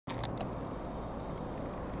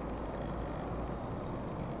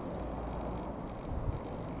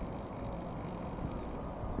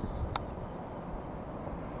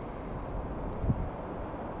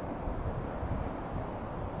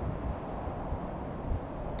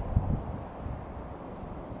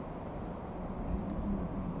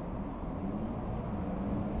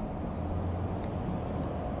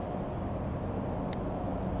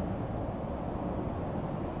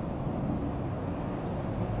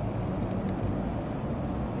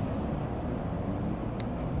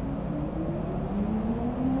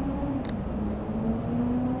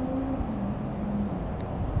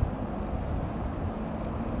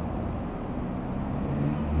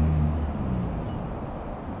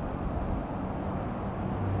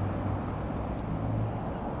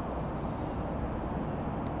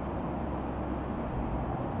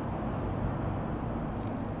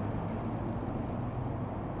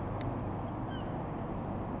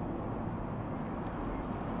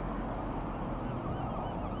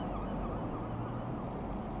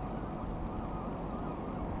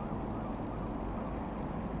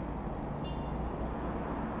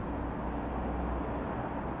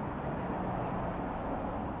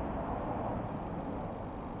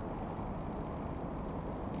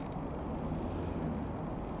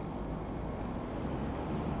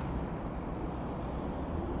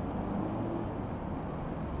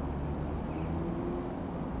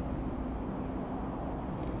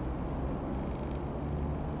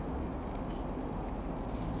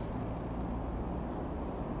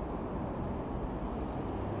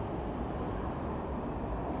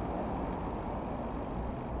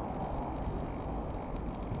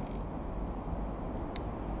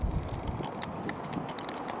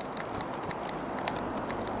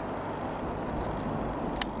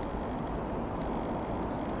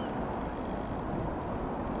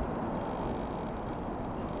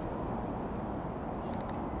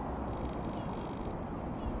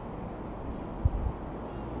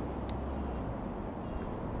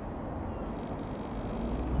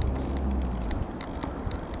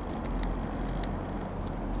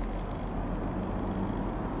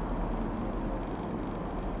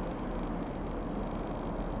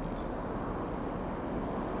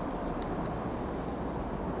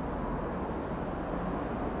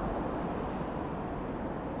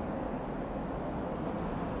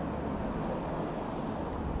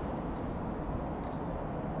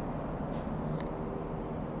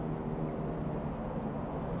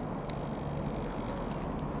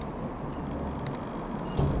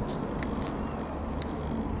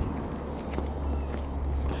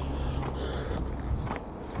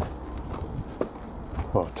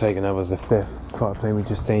well, taken over as the 5th fighter plane we've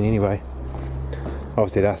just seen anyway.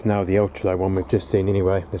 Obviously that's now the ultralight one we've just seen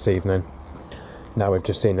anyway this evening. Now we've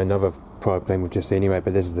just seen another fighter plane we've just seen anyway,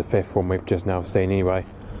 but this is the 5th one we've just now seen anyway.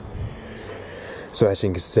 So as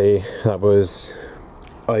you can see, that was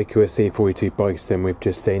Ikarus C-42 Piston we've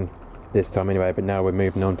just seen this time anyway, but now we're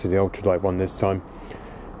moving on to the ultralight one this time.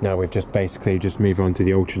 Now we've just basically moved on to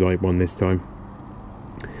the ultralight one this time.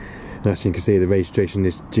 And as you can see, the registration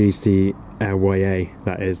is G-CLYA,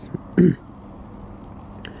 that is.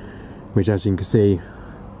 Which, as you can see,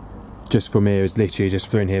 just from here is literally just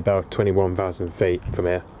flown here about 21,000 feet from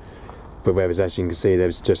here. But whereas, as you can see,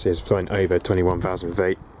 it's flying over 21,000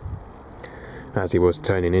 feet, as he was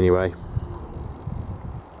turning anyway.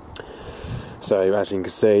 So as you can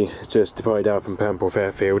see, it's just departed out from Pamporth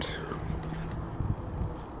Airfield.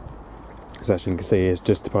 So as you can see, it's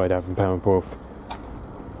just departed out from Pamporth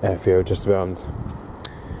Airfield just around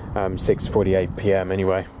 6:48 PM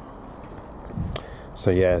anyway. So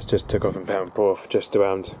yeah, it's just took off from Pamporth just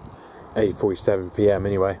around 8:47 PM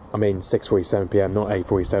anyway. I mean 6:47 PM, not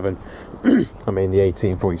 8:47. I mean the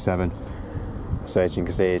 18:47. So as you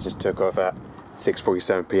can see, it just took off at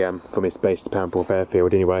 6:47 PM from its base to Pamporth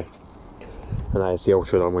Airfield anyway. And that is the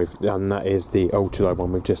ultralight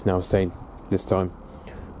one we've just now seen this time.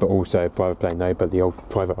 But also a private plane though, but the old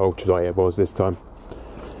private ultralight it was this time.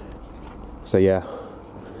 So yeah.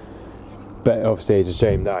 But obviously it's a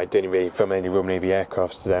shame that I didn't really film any Royal Navy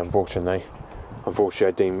aircrafts today, unfortunately.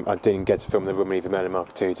 Unfortunately I didn't get to film the Royal Navy Merlin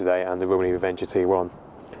Mark II today and the Royal Navy Avenger T1.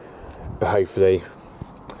 But hopefully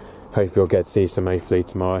I'll get to see some hopefully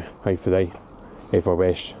tomorrow, hopefully, if I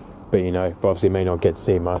wish. But you know, obviously may not get to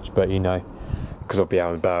see much, but you know, because I'll be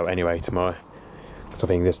out and about anyway tomorrow. So I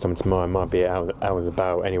think this time tomorrow I might be out and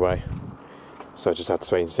about anyway. So I just have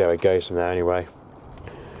to wait and see how it goes from there anyway.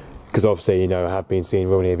 Because obviously, you know, I have been seeing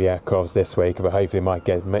Royal Navy aircraft this week, but hopefully I might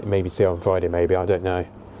get, maybe see on Friday maybe, I don't know.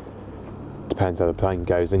 Depends how the plane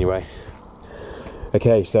goes anyway.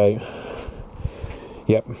 Okay, so,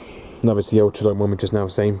 yep, now it's the ultralight one we've just now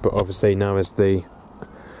seen, but obviously now is the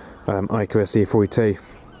Ikarus C-42.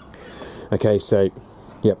 Okay, so,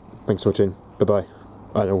 yep, thanks for watching, bye-bye.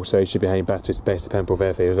 And also, you should be heading back to its base at Pamporth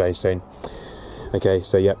Airfield very soon. Okay,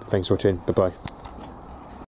 so, yep, thanks for watching, bye-bye.